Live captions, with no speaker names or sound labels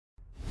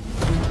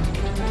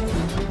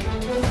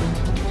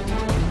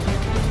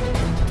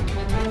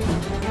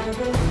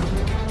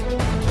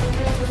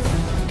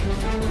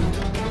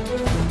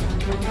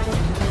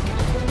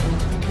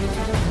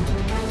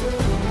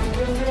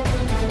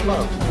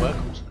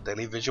the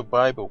Daily Visual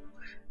Bible.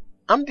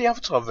 I'm the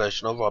avatar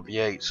version of Robbie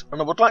Yates,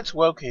 and I would like to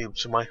welcome you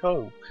to my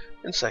home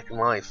in Second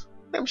Life.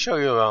 Let me show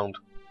you around.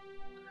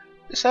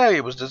 This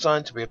area was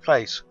designed to be a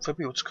place for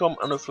people to come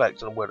and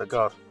reflect on the Word of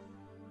God.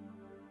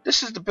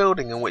 This is the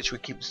building in which we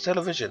keep the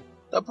television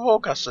that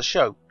broadcasts a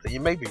show that you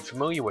may be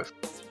familiar with.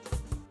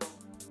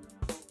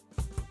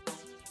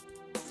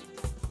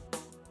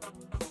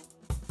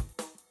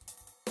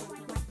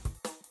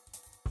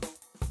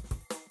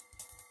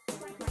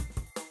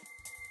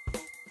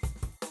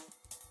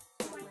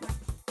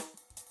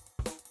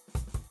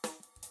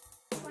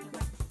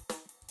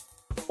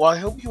 Well, I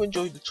hope you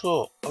enjoyed the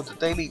tour of the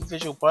Daily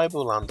Visual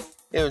Bible Land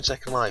here in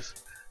Second Life.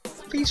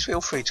 Please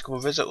feel free to come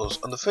and visit us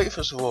on the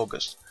 31st of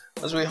August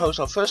as we host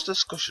our first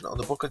discussion on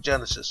the Book of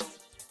Genesis.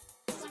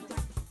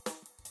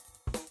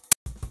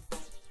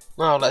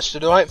 Now let's do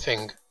the right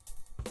thing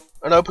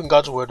and open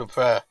God's Word of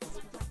prayer.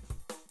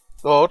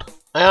 Lord,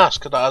 I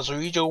ask that as I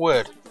read your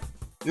Word,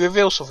 you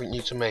reveal something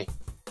new to me.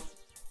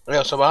 I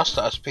also ask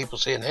that as people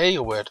see and hear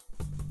your Word,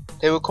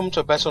 they will come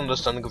to a better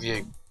understanding of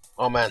you.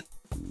 Amen.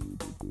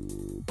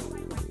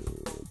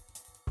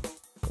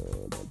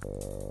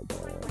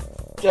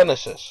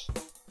 Genesis,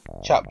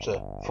 chapter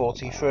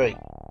 43.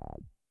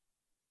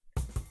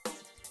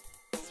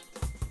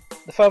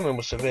 The famine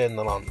was severe in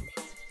the land.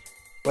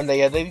 When they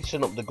had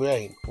eaten up the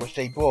grain which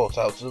they brought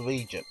out of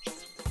Egypt,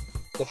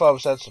 their father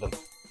said to them,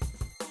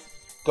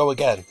 "Go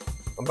again,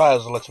 and buy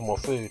us a little more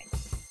food."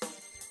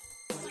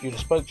 Judah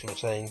spoke to him,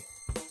 saying,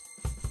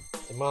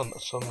 "The man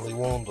suddenly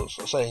warned us,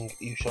 saying,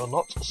 'You shall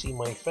not see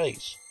my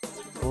face,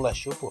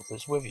 unless your brother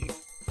is with you.'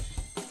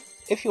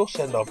 If you'll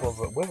send our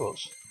brother with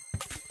us,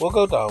 we'll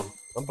go down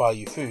and buy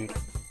you food.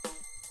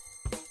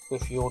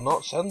 If you will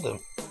not send them,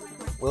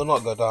 we'll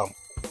not go down."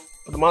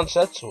 For the man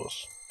said to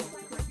us,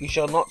 "You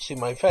shall not see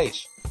my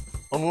face,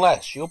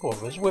 unless your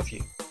brother is with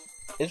you."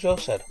 Israel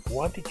said,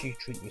 "Why did you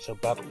treat me so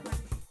badly,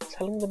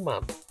 telling the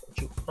man that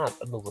you had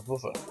another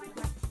brother?"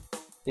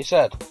 He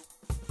said,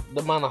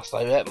 "The man asked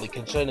directly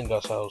concerning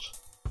ourselves,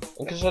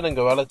 and concerning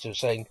our relatives,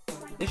 saying,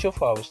 'Is your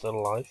father still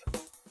alive?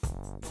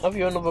 Have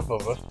you another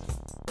brother?'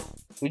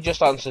 We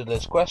just answered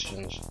his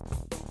questions.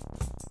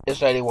 Is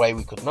there any way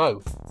we could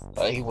know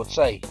that he would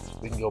say,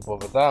 'Bring your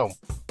brother down'?"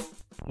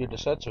 Judah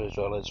said to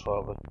Israel his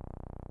father,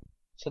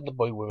 "Send the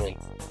boy with me,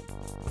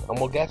 and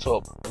we'll get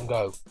up and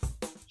go,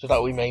 so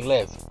that we may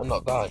live and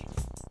not die,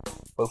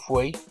 both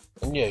we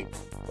and you,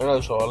 and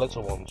also our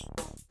little ones.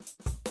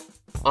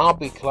 I'll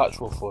be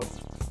collateral for him.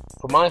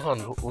 From my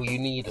hand will you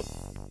need him.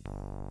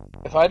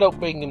 If I don't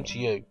bring him to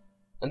you,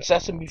 and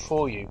set him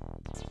before you,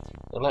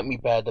 then let me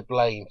bear the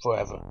blame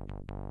forever.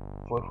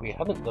 For if we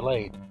hadn't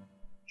delayed,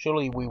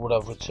 surely we would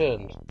have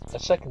returned a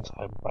second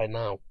time by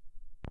now."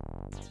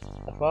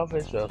 The father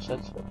Israel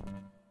said to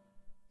them,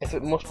 "If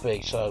it must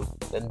be so,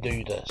 then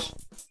do this.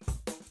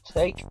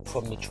 Take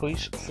from the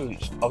choice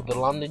fruits of the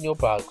land in your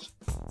bags,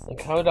 and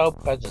carry down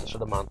presents for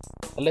the man,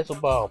 a little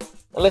balm,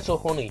 a little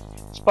honey,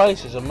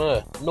 spices and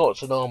myrrh,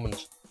 nuts and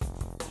almonds.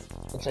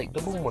 And take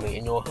double money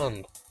in your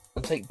hand,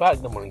 and take back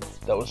the money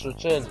that was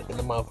returned in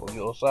the mouth of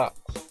your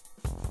sacks."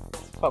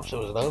 Perhaps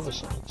there was an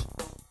oversight.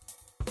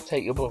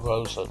 "Take your brother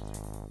also.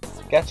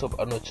 Get up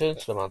and return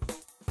to the man.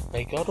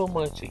 May God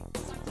Almighty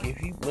give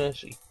you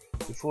mercy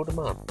before the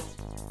man,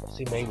 that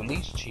he may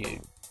release to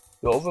you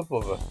your other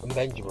brother and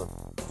Benjamin.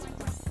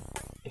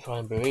 If I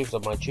am bereaved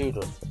of my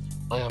children,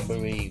 I am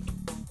bereaved."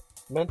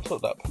 The men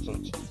took that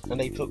present, and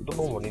they took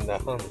double money in their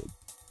hand,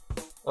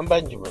 and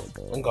Benjamin,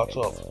 and got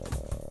up,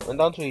 went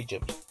down to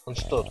Egypt, and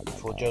stood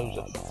before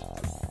Joseph.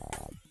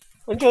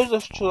 When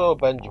Joseph saw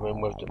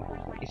Benjamin with them,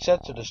 he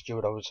said to the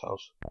steward of his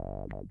house,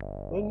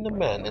 "Bring the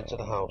men into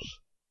the house,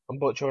 and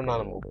butcher an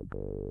animal,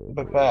 and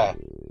prepare,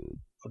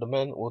 for the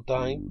men will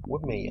dine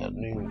with me at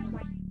noon."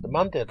 The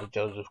man did as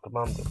Joseph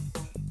commanded,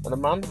 and the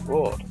man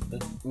brought the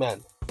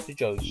men to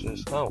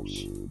Joseph's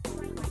house.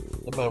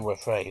 The men were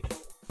afraid,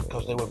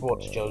 because they were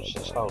brought to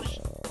Joseph's house,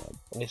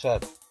 and he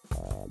said,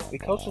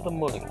 "Because of the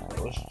money that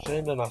was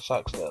returned in our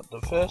sacks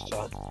the first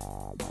time,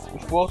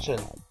 we've brought in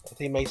that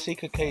he may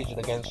seek occasion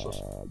against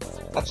us,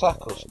 attack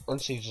us, and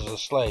seize us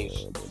as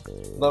slaves,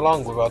 and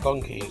along with our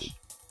donkeys."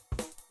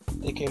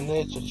 They came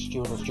near to the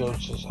steward of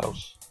Joseph's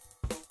house.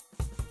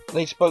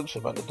 They spoke to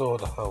him at the door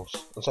of the house,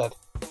 and said,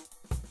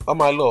 "Oh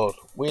my lord,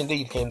 we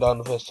indeed came down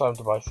the first time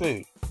to buy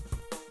food.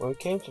 When we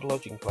came to the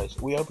lodging place,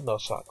 we opened our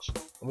sacks,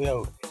 and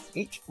behold,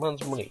 each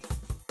man's money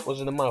was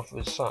in the mouth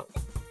of his sack,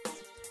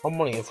 our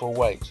money in full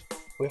weight.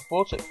 We have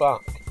brought it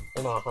back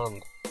in our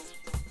hand.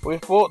 We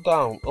have brought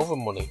down other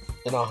money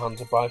in our hand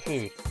to buy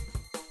food.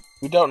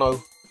 We don't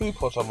know who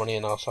put our money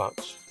in our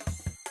sacks."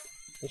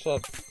 He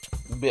said,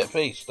 "Be at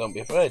peace, don't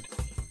be afraid.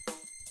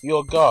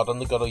 Your God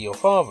and the God of your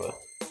father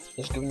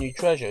has given you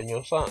treasure in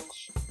your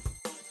sacks.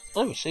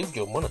 I received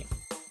your money."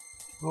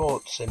 He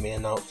brought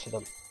Simeon out to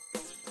them.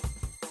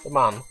 The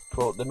man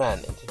brought the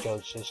men into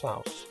Joseph's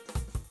house,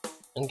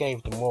 and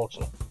gave them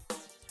water,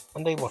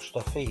 and they washed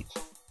their feet.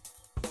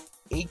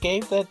 He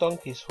gave their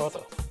donkeys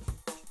fodder.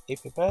 He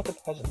prepared a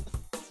present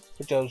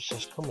for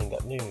Joseph's coming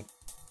at noon,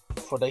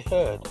 for they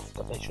heard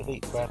that they should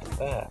eat bread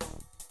there.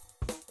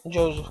 and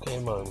Joseph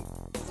came home.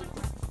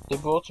 They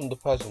brought him the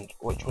present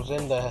which was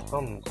in their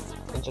hands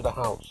into the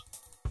house,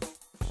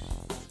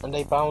 and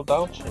they bowed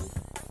down to him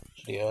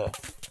to the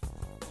earth.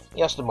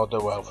 He asked them of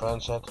their welfare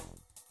and said,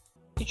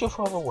 "Is your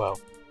father well,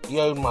 the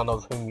old man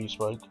of whom you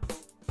spoke?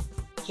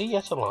 Is he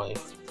yet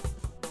alive?"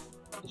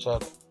 He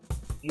said,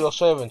 "Your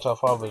servant our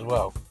father is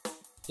well.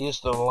 He is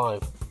still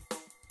alive."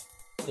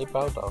 They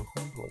bowed down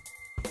humbly.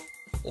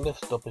 He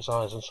lifted up his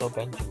eyes and saw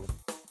Benjamin,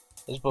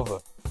 his brother,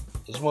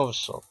 his mother's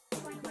son,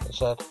 and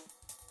said,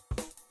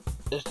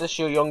 "Is this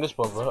your youngest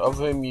brother, of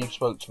whom you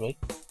spoke to me?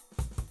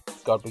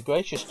 God be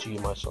gracious to you,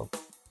 my son."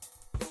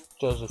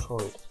 Joseph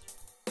hurried.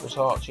 His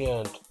heart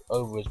yearned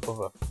over his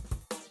brother,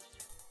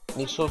 and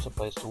he sought a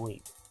place to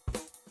weep.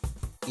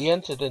 He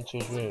entered into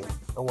his room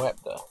and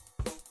wept there.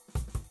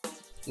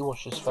 He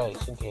washed his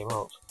face and came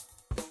out.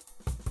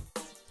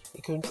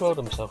 He controlled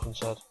himself and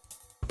said,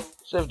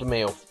 "Serve the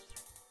meal."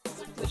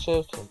 They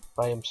served him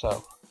by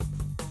himself,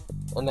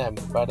 and them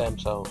by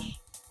themselves.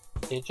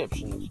 The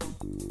Egyptians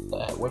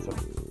there with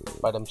him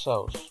by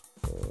themselves,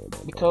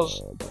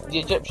 because the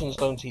Egyptians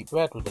don't eat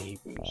bread with the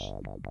Hebrews,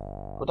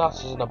 but that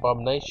is an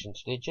abomination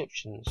to the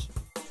Egyptians.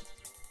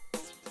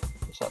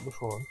 They sat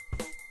before him,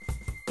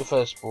 the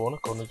firstborn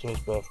according to his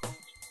birthright,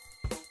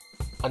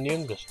 and the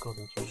youngest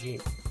according to his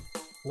youth.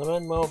 And the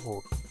men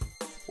marvelled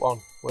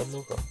one with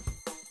another.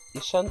 He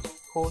sent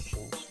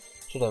portions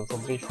to them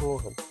from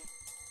before him,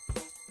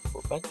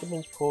 but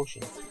Benjamin's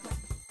portion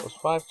was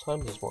 5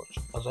 times as much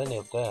as any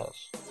of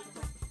theirs.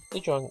 They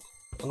drank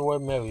and were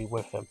merry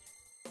with him.